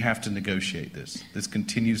 we have to negotiate this. This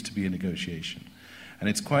continues to be a negotiation. And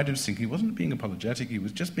it's quite interesting. He wasn't being apologetic. He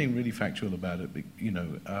was just being really factual about it, you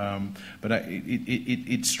know.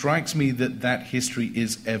 It strikes me that history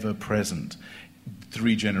is ever present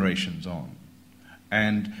 3 generations on.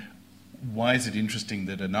 And why is it interesting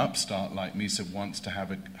that an upstart like Misa wants to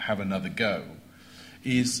have another go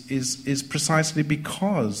is precisely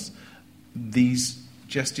because these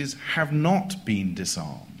gestures have not been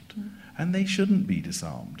disarmed, and they shouldn't be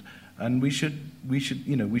disarmed, and we should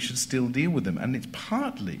still deal with them. And it's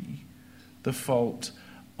partly the fault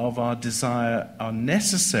of our desire, our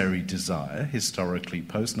necessary desire, historically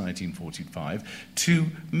post 1945,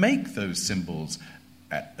 to make those symbols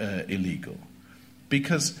illegal.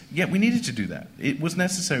 Because, we needed to do that. It was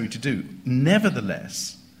necessary to do.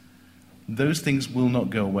 Nevertheless, those things will not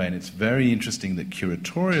go away. And it's very interesting that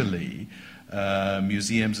curatorially,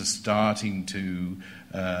 museums are starting to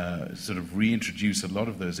sort of reintroduce a lot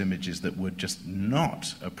of those images that were just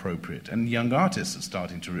not appropriate. And young artists are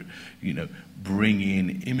starting to, bring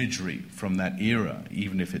in imagery from that era,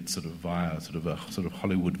 even if it's sort of via sort of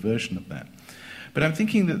Hollywood version of that. But I'm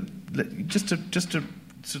thinking that just to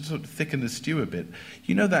sort of thicken the stew a bit,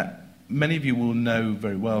 that many of you will know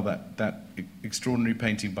very well that extraordinary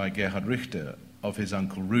painting by Gerhard Richter of his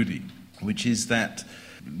uncle Rudi, which is that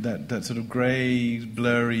sort of grey,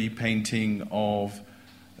 blurry painting of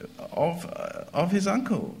his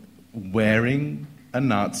uncle wearing a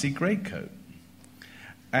Nazi greatcoat.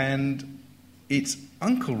 And it's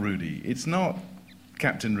Uncle Rudi. It's not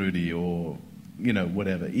Captain Rudi or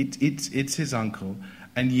whatever. It's his uncle,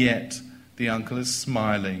 and yet the uncle is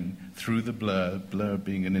smiling through the blur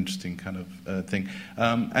being an interesting kind of thing.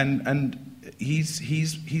 And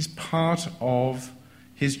he's part of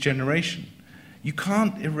his generation. You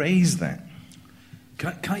can't erase that.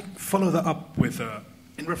 Can I follow that up with,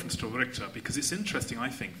 in reference to Richter, because it's interesting, I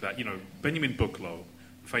think, that, Benjamin Buchloh,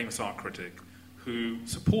 famous art critic, who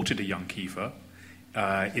supported a young Kiefer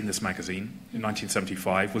in this magazine in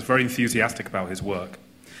 1975, was very enthusiastic about his work,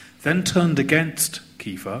 then turned against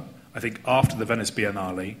Kiefer, I think after the Venice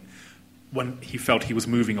Biennale, when he felt he was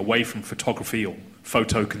moving away from photography or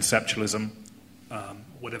photo-conceptualism,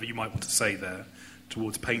 whatever you might want to say there,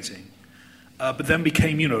 towards painting, but then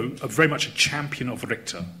became, very much a champion of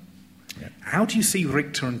Richter. Yeah. How do you see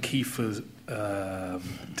Richter and Kiefer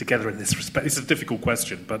together in this respect? It's a difficult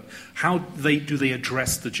question, but how do they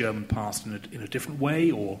address the German past in a different way,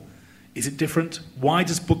 or is it different? Why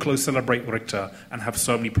does Buchloh celebrate Richter and have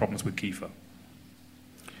so many problems with Kiefer?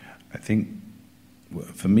 I think,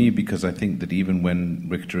 for me, because I think that even when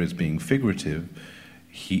Richter is being figurative,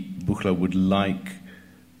 Buchloh would like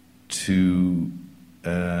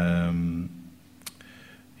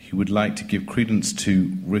to give credence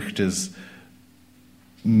to Richter's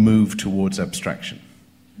move towards abstraction.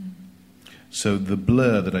 So the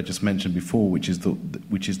blur that I just mentioned before, which is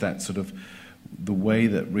that sort of the way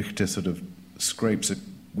that Richter sort of scrapes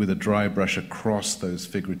with a dry brush across those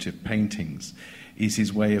figurative paintings, is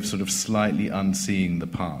his way of sort of slightly unseeing the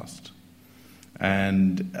past,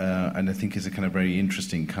 and I think is a kind of very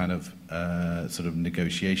interesting kind of sort of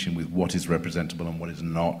negotiation with what is representable and what is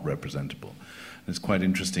not representable. And it's quite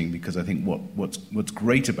interesting because I think what's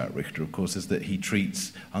great about Richter, of course, is that he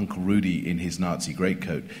treats Uncle Rudi in his Nazi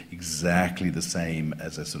greatcoat exactly the same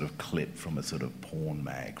as a sort of clip from a sort of porn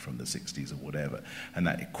mag from the 60s or whatever. And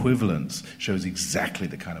that equivalence shows exactly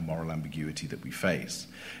the kind of moral ambiguity that we face.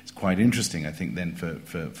 It's quite interesting, I think, then for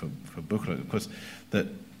Buchloh, of course, that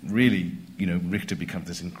really, Richter becomes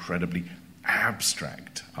this incredibly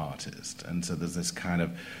abstract artist. And so there's this kind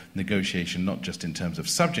of negotiation, not just in terms of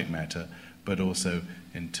subject matter, but also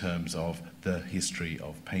in terms of the history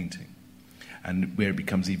of painting. And where it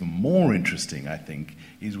becomes even more interesting, I think,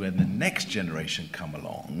 is when the next generation come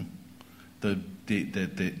along,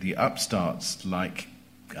 the upstarts like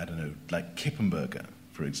Kippenberger,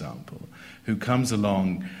 for example, who comes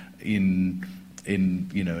along in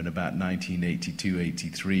about 1982,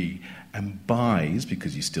 83, and buys,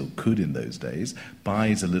 because you still could in those days,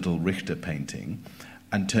 buys a little Richter painting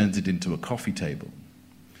and turns it into a coffee table.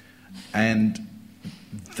 And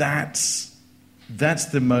that's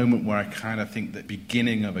the moment where I kind of think the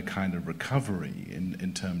beginning of a kind of recovery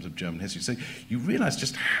in terms of German history. So you realize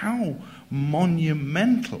just how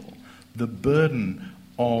monumental the burden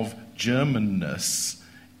of Germanness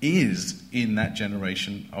is in that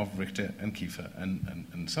generation of Richter and Kiefer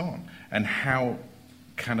and so on, and how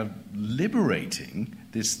kind of liberating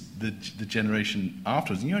the generation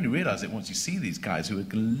afterwards. And you only realise it once you see these guys who are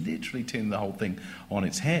literally turning the whole thing on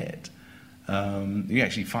its head. You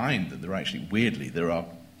actually find that there are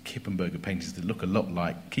Kippenberger paintings that look a lot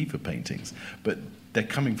like Kiefer paintings, but they're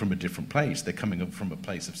coming from a different place. They're coming from a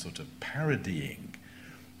place of sort of parodying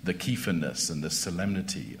the Kieferness and the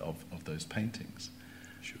solemnity of those paintings.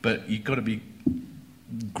 Sure. But you've got to be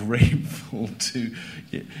grateful to...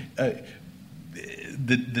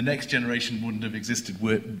 The next generation wouldn't have existed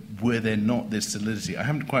were there not this solidity. I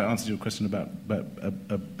haven't quite answered your question about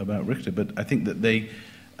Richter, but I think that they...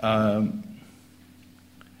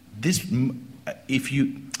 It's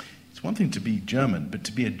one thing to be German, but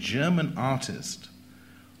to be a German artist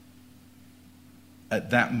at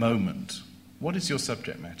that moment, what is your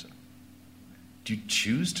subject matter? Do you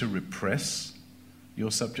choose to repress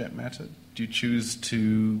your subject matter? Do you choose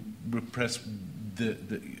to repress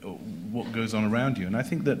what goes on around you? And I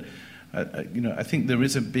think that I think there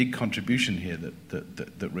is a big contribution here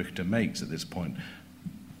that Richter makes at this point.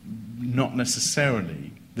 Not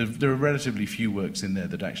necessarily. There are relatively few works in there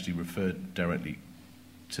that actually refer directly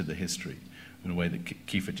to the history in a way that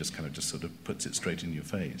Kiefer just sort of puts it straight in your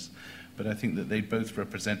face. But I think that they both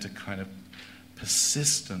represent a kind of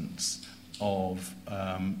persistence of,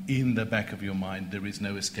 in the back of your mind, there is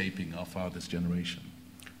no escaping our father's generation.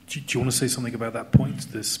 Do you want to say something about that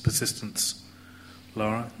point, this persistence,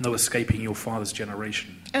 Laura? No escaping your father's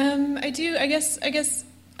generation. I do. I guess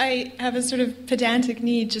I have a sort of pedantic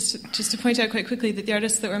need just to point out quite quickly that the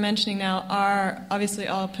artists that we're mentioning now are obviously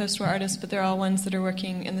all post-war artists, but they're all ones that are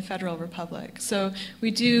working in the Federal Republic. So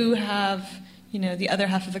we do have, the other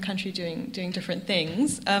half of the country doing different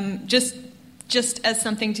things. Just as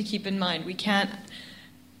something to keep in mind, we can't,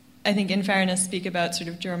 I think, in fairness, speak about sort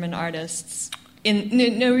of German artists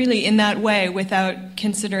really in that way without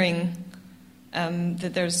considering.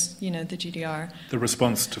 That there's, the GDR. The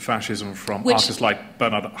response to fascism from artists like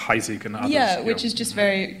Bernhard Heisig and others. Yeah, which is just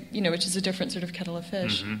very, which is a different sort of kettle of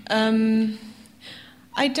fish. Mm-hmm.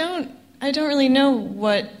 I don't really know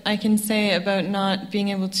what I can say about not being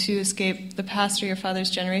able to escape the past or your father's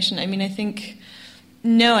generation. I mean, I think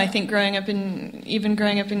growing up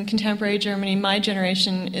in contemporary Germany, my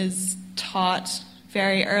generation is taught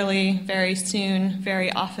very early, very soon, very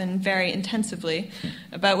often, very intensively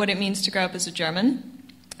about what it means to grow up as a German.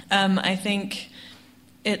 I think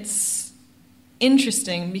it's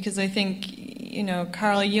interesting because I think,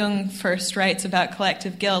 Carl Jung first writes about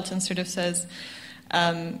collective guilt and sort of says,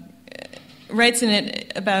 writes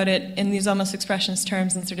about it in these almost expressionist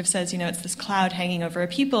terms and sort of says, it's this cloud hanging over a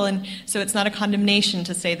people, and so it's not a condemnation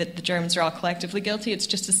to say that the Germans are all collectively guilty, it's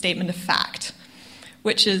just a statement of fact,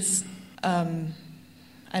 which is...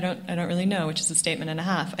 I don't really know, which is a statement and a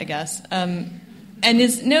half, I guess. But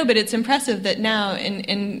it's impressive that now,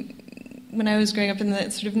 when I was growing up in the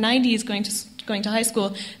sort of 90s, going to high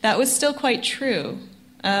school, that was still quite true.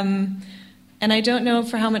 And I don't know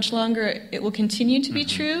for how much longer it will continue to be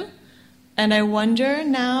true. And I wonder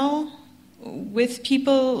now, with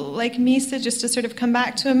people like Misa, just to sort of come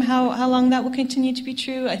back to him, how long that will continue to be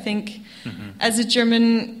true. I think, as a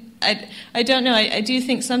German... I don't know. I do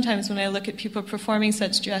think sometimes when I look at people performing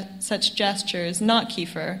such gestures, not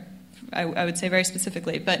Kiefer, I would say very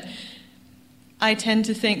specifically, but I tend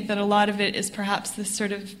to think that a lot of it is perhaps this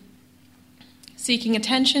sort of seeking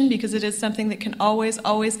attention, because it is something that can always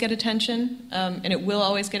get attention, and it will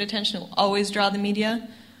always get attention. It will always draw the media,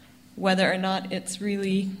 whether or not it's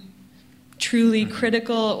really truly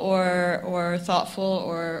critical or thoughtful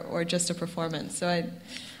or just a performance. So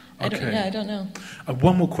I don't know.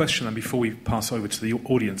 One more question, and before we pass over to the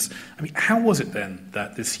audience. I mean, how was it then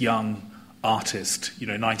that this young artist,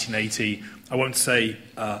 1980, I won't say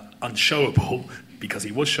unshowable, because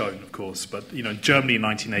he was shown, of course, but, Germany in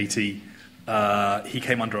 1980, he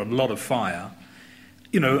came under a lot of fire.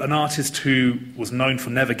 An artist who was known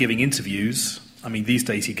for never giving interviews. I mean, these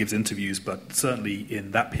days he gives interviews, but certainly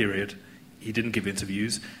in that period he didn't give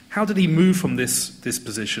interviews. How did he move from this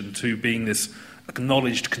position to being this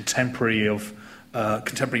acknowledged contemporary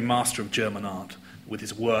master of German art, with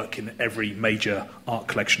his work in every major art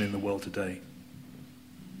collection in the world today?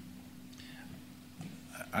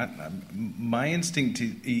 My instinct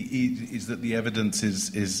is that the evidence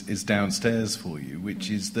is downstairs for you, which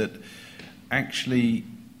is that actually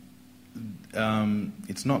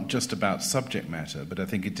it's not just about subject matter, but I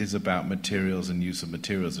think it is about materials and use of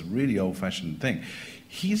materials, a really old-fashioned thing.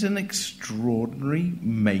 He's an extraordinary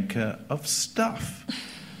maker of stuff.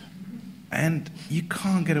 And you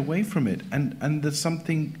can't get away from it. And there's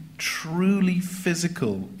something truly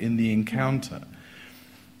physical in the encounter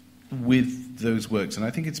with those works. And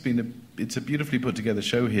I think it's been it's a beautifully put together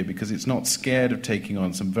show here because it's not scared of taking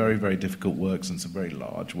on some very, very difficult works and some very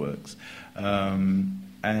large works,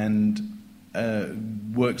 and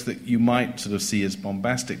works that you might sort of see as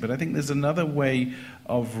bombastic. But I think there's another way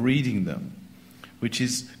of reading them, which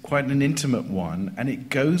is quite an intimate one, and it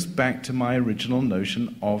goes back to my original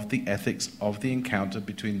notion of the ethics of the encounter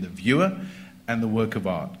between the viewer and the work of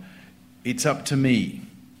art. It's up to me.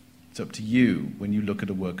 It's up to you when you look at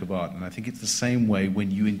a work of art. And I think it's the same way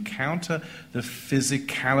when you encounter the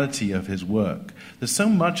physicality of his work. There's so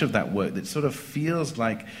much of that work that sort of feels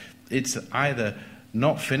like it's either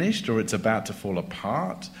not finished or it's about to fall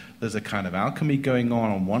apart. There's a kind of alchemy going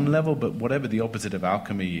on one level, but whatever the opposite of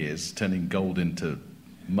alchemy is, turning gold into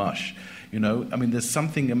mush. I mean, there's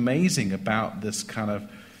something amazing about this kind of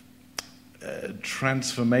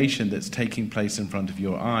transformation that's taking place in front of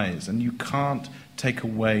your eyes, and you can't take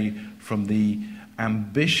away from the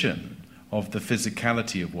ambition of the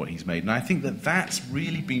physicality of what he's made. And I think that that's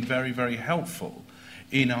really been very, very helpful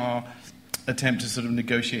in our attempt to sort of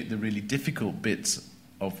negotiate the really difficult bits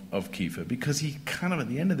of Kiefer, because he kind of, at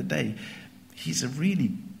the end of the day, he's a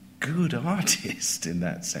really good artist in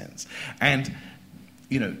that sense. And,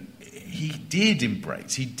 he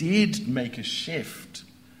did make a shift,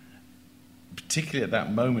 particularly at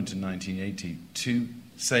that moment in 1980, to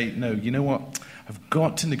say, no, you know what, I've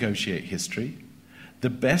got to negotiate history. The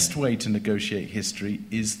best way to negotiate history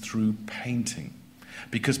is through painting,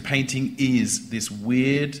 because painting is this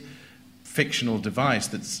weird fictional device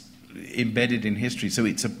that's embedded in history. So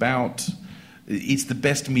it's the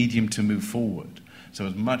best medium to move forward. So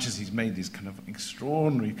as much as he's made these kind of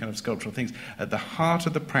extraordinary kind of sculptural things, at the heart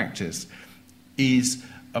of the practice is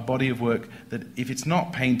a body of work that, if it's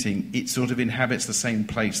not painting, it sort of inhabits the same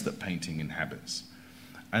place that painting inhabits.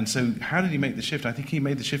 And so how did he make the shift? I think he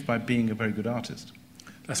made the shift by being a very good artist.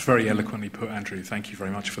 That's very eloquently put, Andrew. Thank you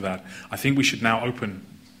very much for that. I think we should now open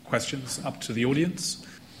questions up to the audience.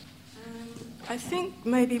 I think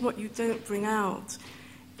maybe what you don't bring out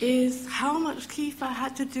is how much Kiefer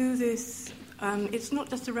had to do this. It's not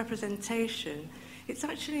just a representation, it's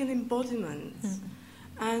actually an embodiment.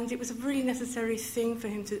 And it was a really necessary thing for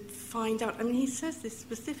him to find out. I mean, he says this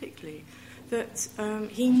specifically, that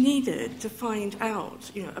he needed to find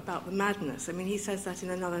out, about the madness. I mean, he says that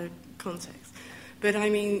in another context. But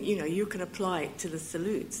I mean, you can apply it to the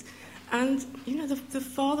salutes. And, the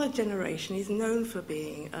father generation is known for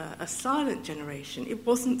being a silent generation. It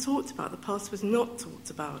wasn't talked about. The past was not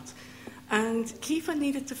talked about. And Kiefer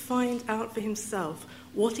needed to find out for himself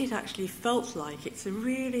what it actually felt like. It's a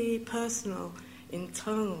really personal,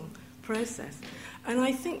 internal process. And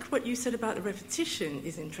I think what you said about the repetition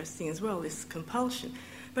is interesting as well, this compulsion.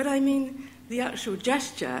 But I mean, the actual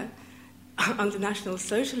gesture under National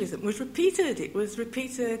Socialism was repeated. It was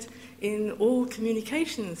repeated in all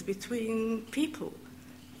communications between people,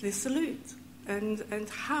 the salute, and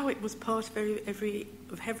how it was part of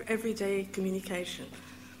everyday communication.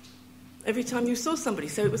 Every time you saw somebody,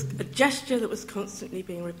 so it was a gesture that was constantly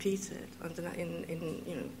being repeated under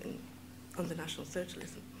National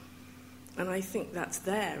Socialism, and I think that's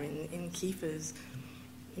there in Kiefer's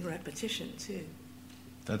repetition too.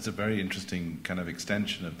 That's a very interesting kind of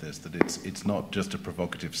extension of this, that it's not just a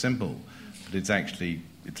provocative symbol, but it's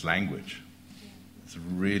language. It's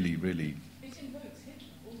really, really... It invokes Hitler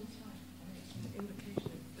all the time. It's an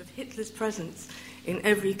invocation of Hitler's presence in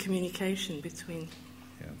every communication between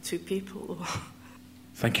two people.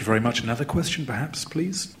 Thank you very much. Another question, perhaps,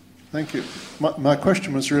 please? Thank you. My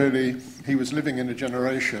question was really, he was living in a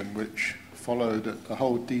generation which followed a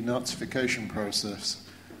whole denazification process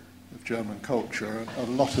of German culture. A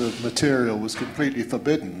lot of material was completely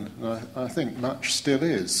forbidden, and I think much still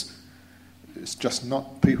is. It's just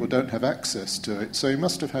not, people don't have access to it. So he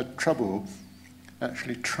must have had trouble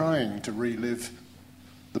actually trying to relive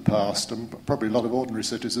the past, and probably a lot of ordinary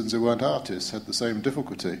citizens who weren't artists had the same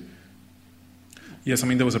difficulty. Yes, I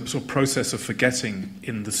mean, there was a sort of process of forgetting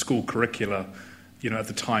in the school curricula. At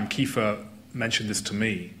the time, Kiefer mentioned this to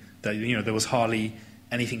me, that, there was hardly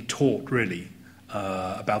anything taught, really,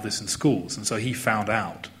 about this in schools. And so he found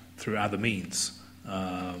out through other means,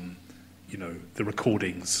 the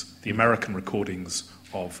recordings, the American recordings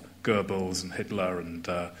of Goebbels and Hitler and,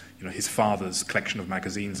 his father's collection of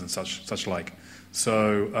magazines and such like.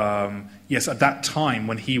 So, yes, at that time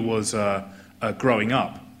when he was growing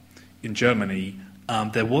up in Germany,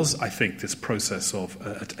 there was, I think, this process of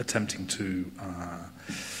attempting to,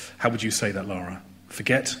 how would you say that, Laura?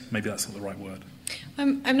 Forget? Maybe that's not the right word.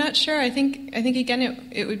 I'm not sure. I think again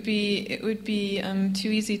it would be too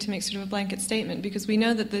easy to make sort of a blanket statement, because we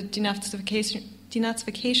know that the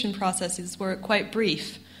denazification processes were quite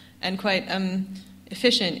brief and quite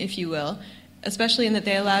efficient, if you will, especially in that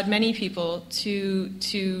they allowed many people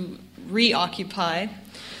to reoccupy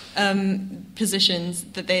positions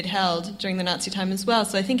that they'd held during the Nazi time as well.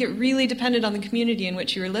 So I think it really depended on the community in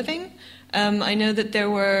which you were living. I know that there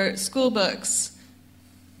were school books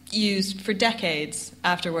used for decades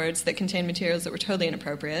afterwards that contained materials that were totally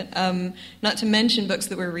inappropriate. Not to mention books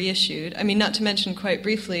that were reissued. I mean, not to mention, quite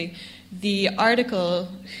briefly, the article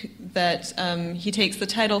that he takes the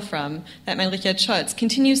title from, that man Richard Scholz,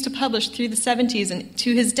 continues to publish through the 70s and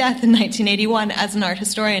to his death in 1981 as an art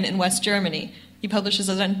historian in West Germany. He publishes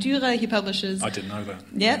on Dürer, he publishes... I didn't know that.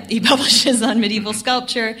 Yeah, he publishes on medieval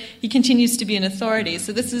sculpture. He continues to be an authority.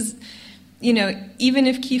 So this is, you know, even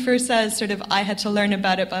if Kiefer says sort of, I had to learn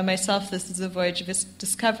about it by myself, this is a voyage of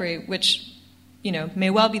discovery, which, you know, may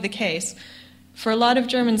well be the case. For a lot of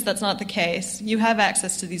Germans, that's not the case. You have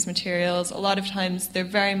access to these materials. A lot of times they're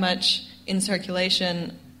very much in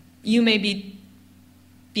circulation. You may be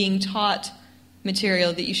being taught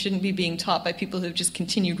material that you shouldn't be being taught by people who've just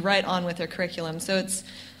continued right on with their curriculum. So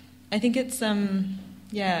I think I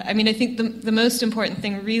think the most important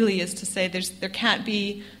thing really is to say there can't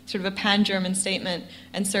be sort of a pan-German statement,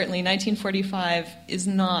 and certainly 1945 is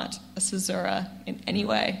not a caesura in any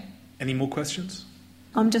way. Any more questions?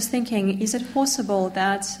 I'm just thinking, is it possible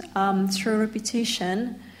that through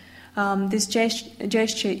repetition, this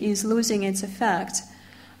gesture is losing its effect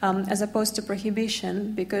as opposed to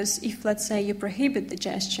prohibition? Because if, let's say, you prohibit the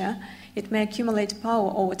gesture, it may accumulate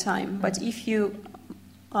power over time. But if you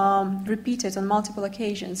repeat it on multiple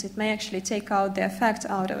occasions, it may actually take out the effect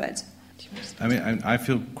out of it. I mean, I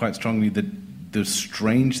feel quite strongly that the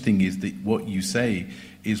strange thing is that what you say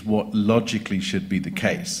is what logically should be the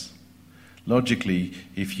case. Logically,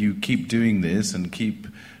 if you keep doing this and keep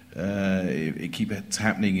it's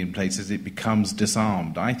happening in places, it becomes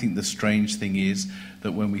disarmed. I think the strange thing is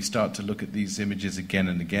that when we start to look at these images again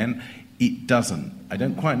and again, it doesn't. I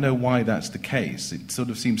don't quite know why that's the case. It sort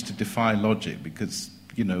of seems to defy logic because,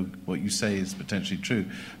 you know, what you say is potentially true.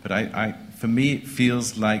 But for me, it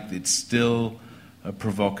feels like it's still a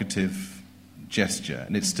provocative gesture,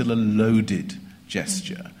 and it's still a loaded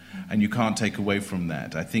gesture. And you can't take away from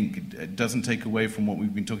that. I think it doesn't take away from what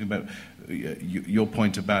we've been talking about, your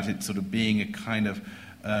point about it sort of being a kind of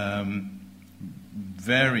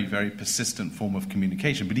very, very persistent form of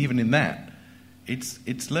communication. But even in that,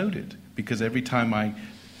 it's loaded, because every time I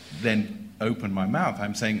then open my mouth,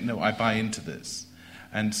 I'm saying, no, I buy into this.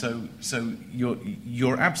 And so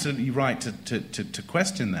you're absolutely right to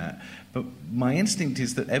question that. But my instinct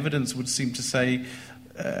is that evidence would seem to say,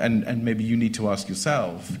 and maybe you need to ask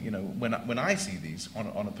yourself, you know, when I see these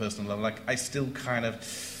on a personal level, like, I still kind of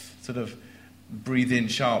sort of breathe in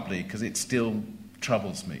sharply because it still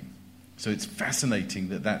troubles me. So it's fascinating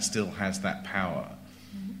that still has that power.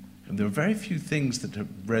 Mm-hmm. And there are very few things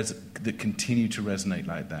that continue to resonate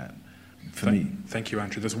like that for me. Thank you,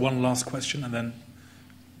 Andrew. There's one last question, and then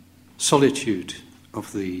solitude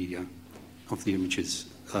of the images.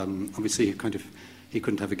 Obviously, he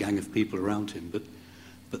couldn't have a gang of people around him, but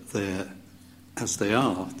as they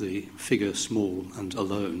are, the figure small and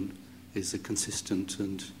alone is a consistent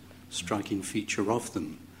and striking feature of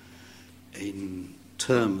them. In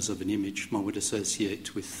terms of an image, one would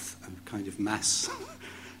associate with a kind of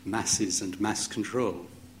masses and mass control.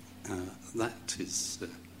 That is...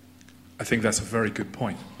 I think that's a very good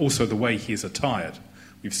point. Also, the way he is attired.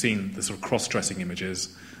 We've seen the sort of cross-dressing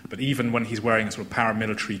images, but even when he's wearing a sort of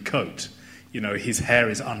paramilitary coat, you know, his hair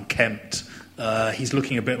is unkempt. He's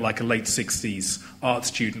looking a bit like a late 60s art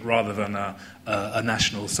student rather than a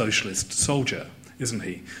National Socialist soldier, isn't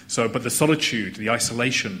he? So, but the solitude, the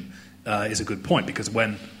isolation is a good point, because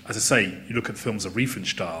when, as I say, you look at films of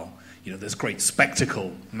Riefenstahl, you know, there's great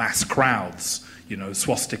spectacle, mass crowds, you know,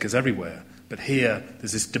 swastikas everywhere. But here,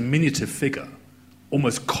 there's this diminutive figure,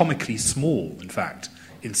 almost comically small, in fact,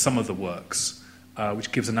 in some of the works,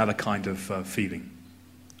 which gives another kind of feeling.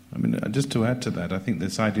 I mean, just to add to that, I think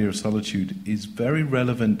this idea of solitude is very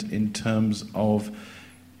relevant in terms of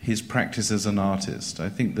his practice as an artist. I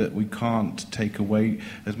think that we can't take away,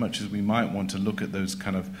 as much as we might want to look at those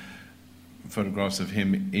kind of photographs of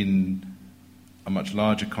him in a much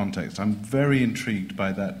larger context. I'm very intrigued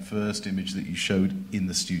by that first image that you showed in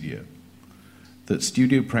the studio. That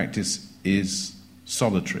studio practice is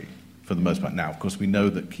solitary for the most part. Now, of course, we know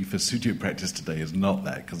that Kiefer's studio practice today is not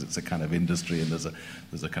that, because it's a kind of industry and there's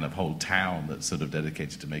a kind of whole town that's sort of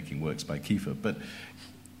dedicated to making works by Kiefer. But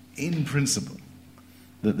in principle,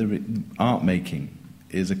 that the art making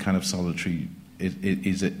is a kind of solitary,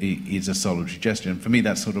 is a solitary gesture. And for me,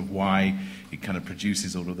 that's sort of why it kind of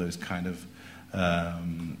produces all of those kind of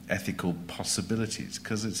ethical possibilities,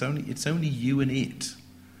 because it's only you and it.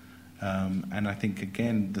 And I think,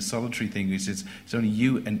 again, the solitary thing is it's only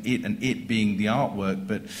you and it being the artwork,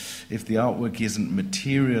 but if the artwork isn't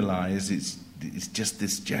materialized, it's just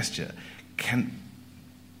this gesture.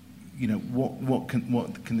 What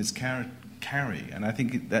can this carry? And I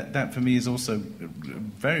think that for me is also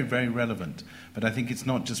very, very relevant. But I think it's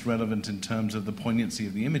not just relevant in terms of the poignancy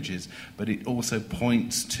of the images, but it also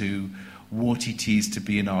points to what it is to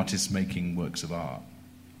be an artist making works of art.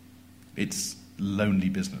 It's lonely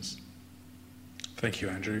business. Thank you,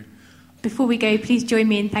 Andrew. Before we go, please join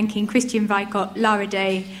me in thanking Christian Weikart, Lara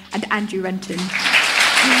Day and Andrew Renton.